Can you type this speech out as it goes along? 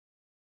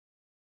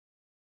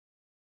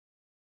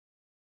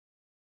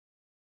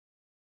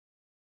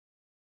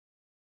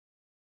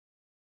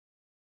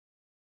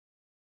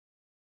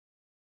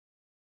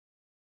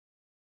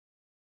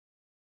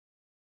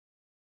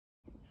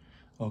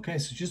Okay,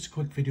 so just a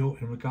quick video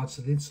in regards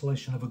to the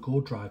installation of a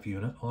GoDriVe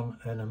unit on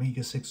an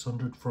Amiga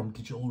 600 from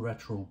Digital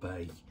Retro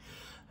Bay.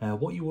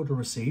 What you would have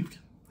received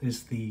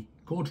is the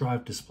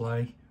GoDriVe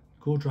display,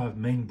 GoDriVe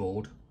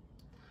mainboard,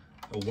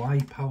 a Y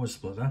power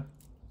splitter,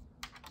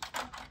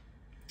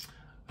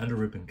 and a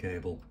ribbon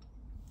cable.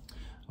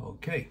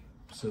 Okay,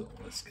 so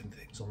let's get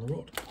things on the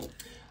road.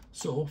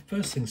 So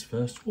first things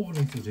first, what we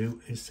need to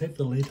do is take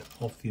the lid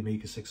off the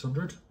Amiga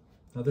 600.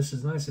 Now this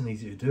is nice and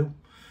easy to do.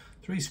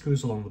 3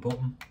 screws along the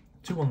bottom,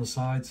 2 on the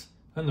sides,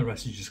 and the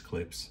rest is just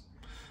clips.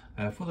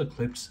 For the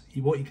clips,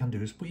 what you can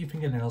do is put your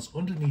fingernails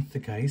underneath the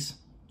case,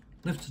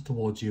 lift it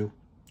towards you,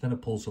 then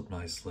it pulls up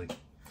nicely.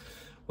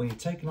 When you're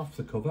taking off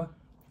the cover,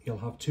 you'll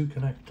have 2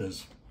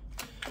 connectors.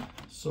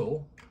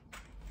 So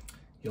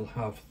you'll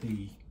have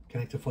the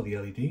connector for the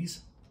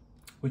LEDs,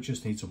 which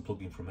just needs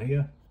unplugging from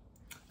here,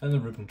 and the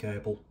ribbon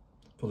cable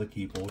for the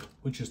keyboard,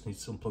 which just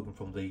needs unplugging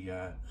from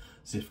the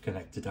ZIF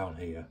connector down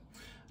here.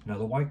 Now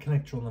the white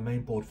connector on the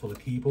main board for the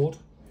keyboard,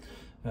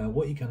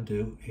 what you can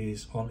do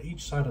is on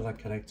each side of that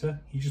connector,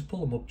 you just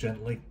pull them up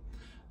gently,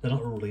 then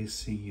it'll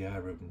release the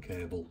ribbon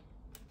cable.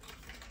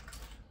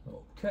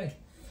 Okay,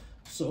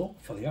 so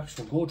for the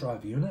actual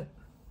GoDriVe unit,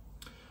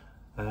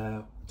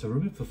 to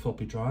remove the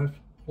floppy drive,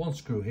 1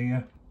 screw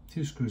here,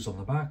 2 screws on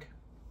the back.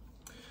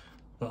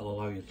 That'll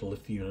allow you to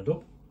lift the unit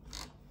up.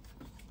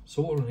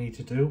 So what we need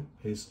to do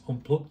is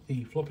unplug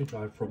the floppy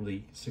drive from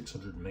the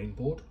 600 main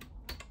board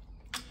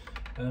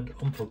and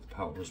unplug the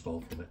power as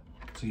well from it.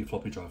 So your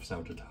floppy drive is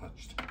now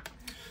detached.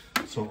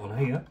 So on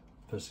here,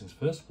 first things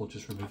first, we'll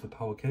just remove the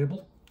power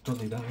cable. Don't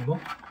need that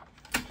anymore.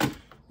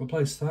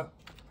 Replace that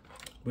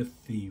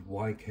with the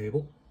Y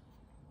cable,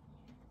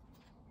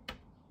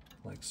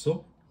 like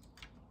so.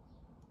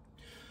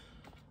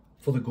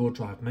 For the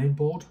GoDriVe main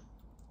board,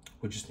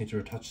 we just need to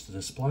attach the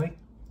display.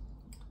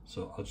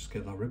 So I'll just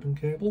get that ribbon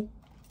cable,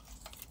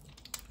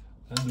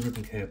 and the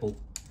ribbon cable,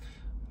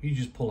 you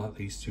just pull out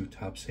these 2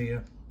 tabs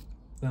here,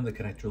 then the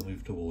connector will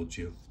move towards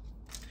you.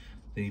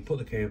 Then you put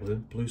the cable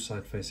in, blue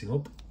side facing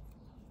up,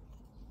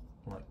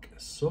 like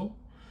so.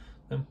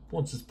 Then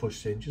once it's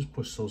pushed in, just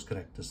push those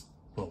connectors,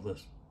 well, the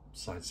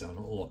sides down,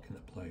 it'll lock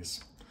into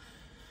place.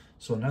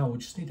 So now we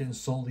just need to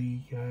install the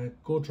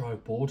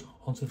GoDriVe board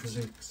onto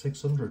the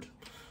 600.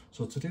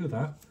 So to do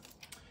that,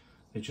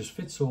 it just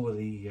fits over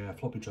the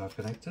floppy drive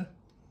connector.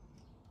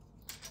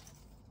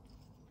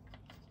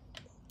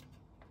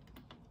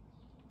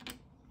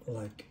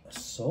 Like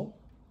so.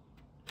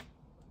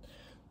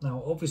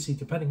 Now obviously,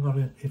 depending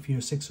on if your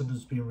 600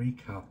 is being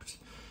recapped,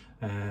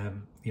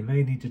 you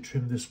may need to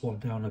trim this one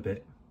down a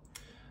bit,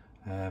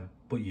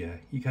 but yeah,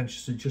 you can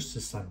just adjust the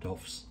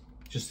standoffs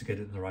just to get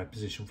it in the right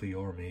position for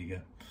your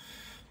Amiga.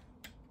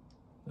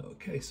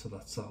 Okay, so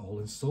that's that all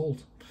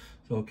installed.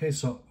 So okay,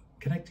 so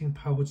connecting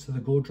power to the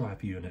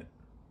GoDriVe unit,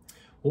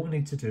 what we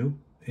need to do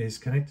is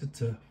connect it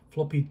to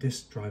floppy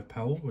disk drive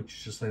power, which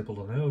is just labelled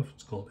on there.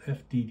 It's called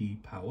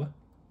FDD power.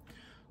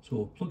 So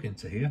we'll plug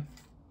into here,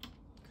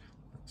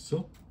 like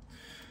so,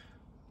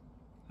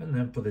 and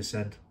then for this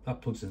end,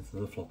 that plugs into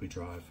the floppy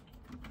drive,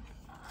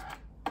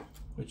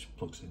 which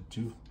plugs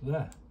into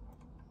there.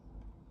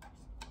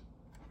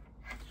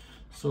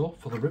 So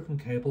for the ribbon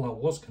cable that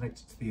was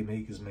connected to the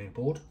Amiga's main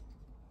board,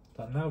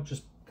 that now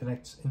just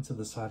connects into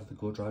the side of the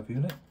GoDriVe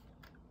unit,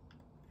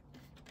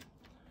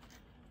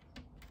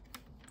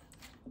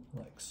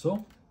 like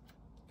so.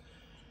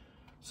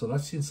 So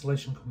that's the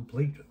installation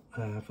complete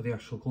for the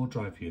actual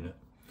GoDriVe unit.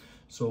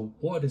 So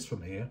what it is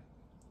from here,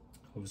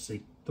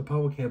 obviously the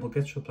power cable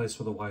gets replaced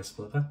with a Y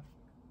splitter,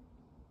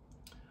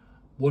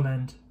 one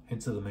end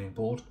into the main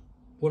board,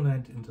 one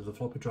end into the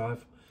floppy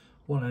drive,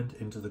 one end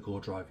into the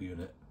GoDriVe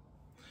unit.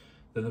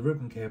 Then the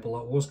ribbon cable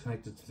that was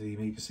connected to the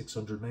Amiga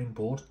 600 main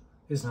board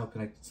is now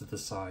connected to the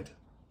side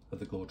of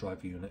the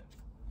GoDriVe unit.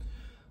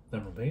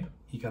 Then from here,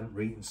 you can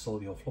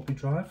reinstall your floppy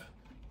drive.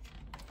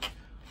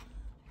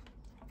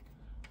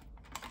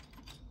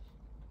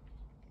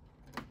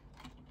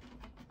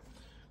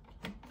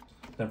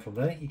 Then from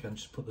there, you can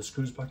just put the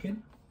screws back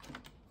in.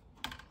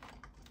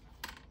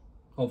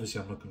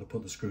 Obviously, I'm not going to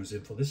put the screws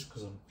in for this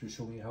because I'm just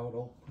showing you how it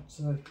all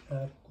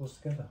goes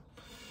together.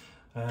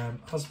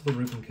 As for the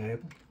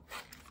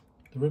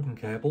ribbon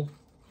cable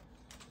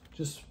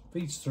just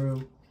feeds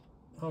through,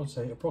 I would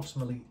say,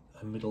 approximately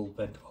a middle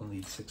vent on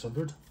the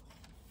 600,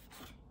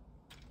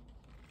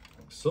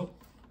 like so.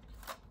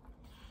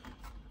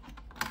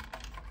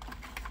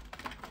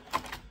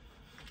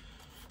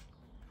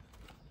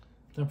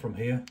 Then from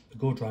here, the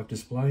GoDriVe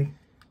display,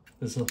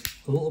 there's a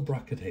little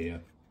bracket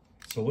here.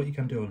 So what you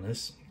can do on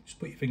this, just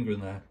put your finger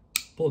in there,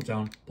 pull it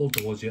down, pull it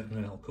towards you, and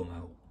then it'll come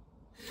out.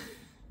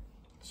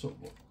 So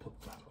we'll put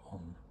that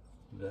on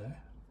there.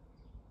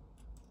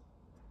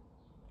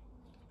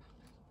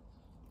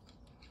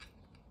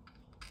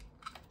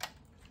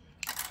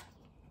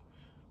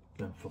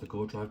 Then for the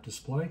GoDriVe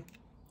display,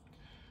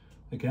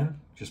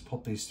 again, just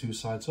pop these 2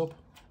 sides up.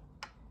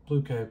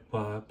 Blue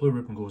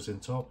ribbon goes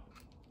in top,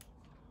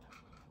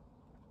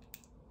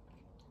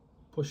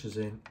 pushes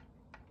in,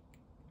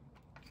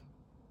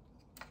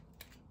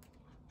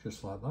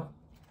 just like that.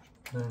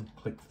 then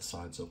click the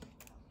sides up.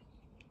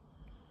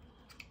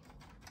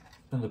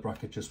 Then the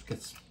bracket just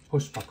gets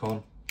pushed back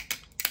on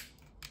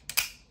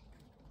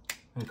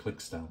and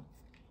clicks down.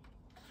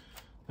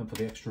 And for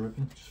the extra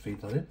ribbon, just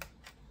feed that in.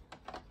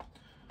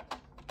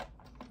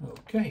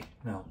 Okay,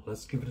 now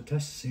let's give it a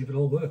test to see if it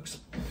all works.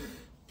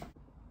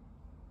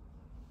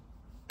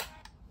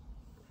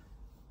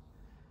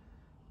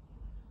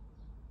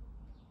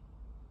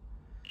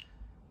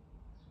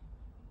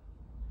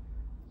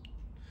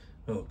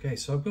 Okay,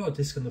 so I've got a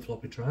disk in the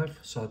floppy drive,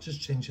 so I'll just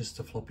change this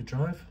to floppy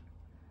drive.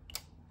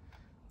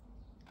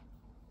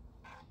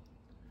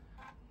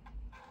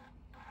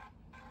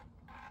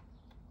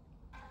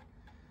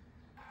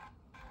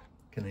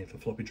 Can hear the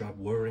floppy drive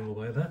whirring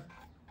away there.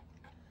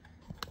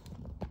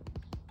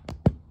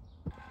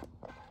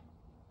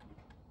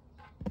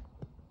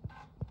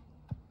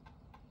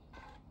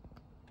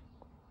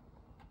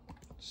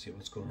 See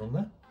what's going on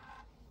there.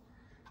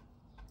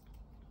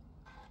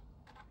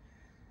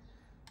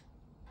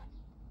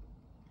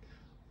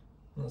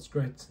 That's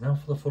great. Now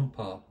for the fun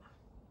part.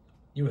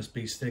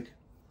 USB stick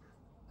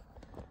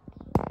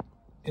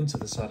into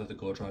the side of the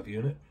GoDrive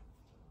unit.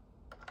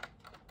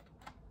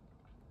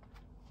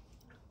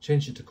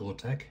 Change it to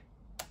GoTech.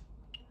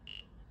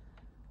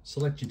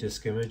 Select your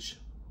disk image.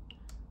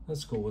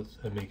 Let's go with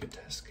Amiga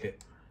test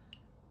kit.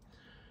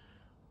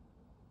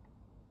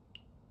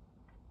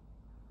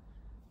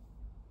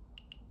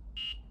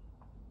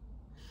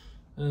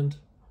 And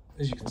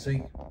as you can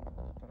see,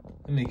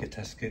 Amiga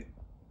test kit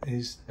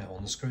is now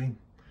on the screen.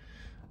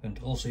 And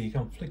also you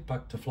can flick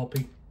back to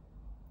floppy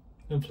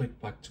and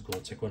flick back to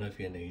GoTech whenever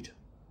you need.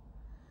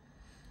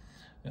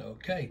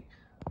 Okay,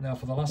 now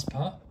for the last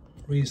part,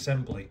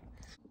 reassembly.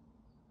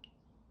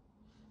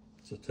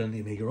 So turn the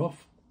Amiga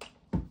off,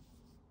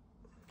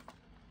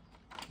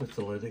 lift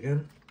the lid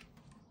again,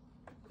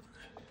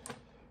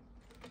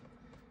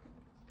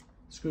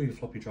 screw your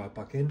floppy drive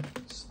back in.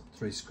 It's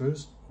 3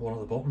 screws, 1 at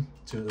the bottom,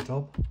 2 at the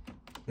top.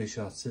 Make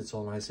sure that sits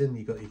all nice in,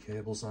 you've got your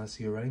cables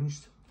nicely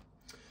arranged.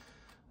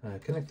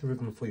 Connect the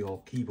ribbon for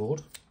your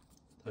keyboard.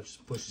 That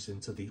just pushes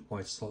into the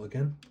white slot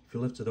again. If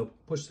you lift it up,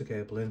 push the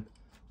cable in,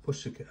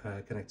 push the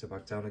connector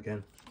back down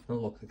again, and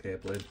lock the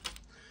cable in.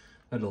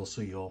 And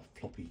also your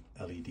floppy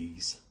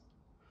LEDs,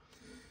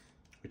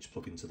 which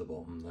plug into the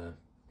bottom there.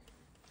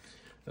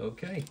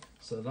 Okay,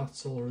 so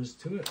that's all there is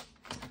to it.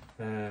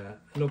 And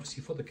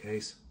obviously for the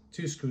case,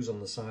 2 screws on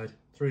the side,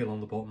 3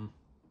 along the bottom,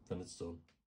 then it's done.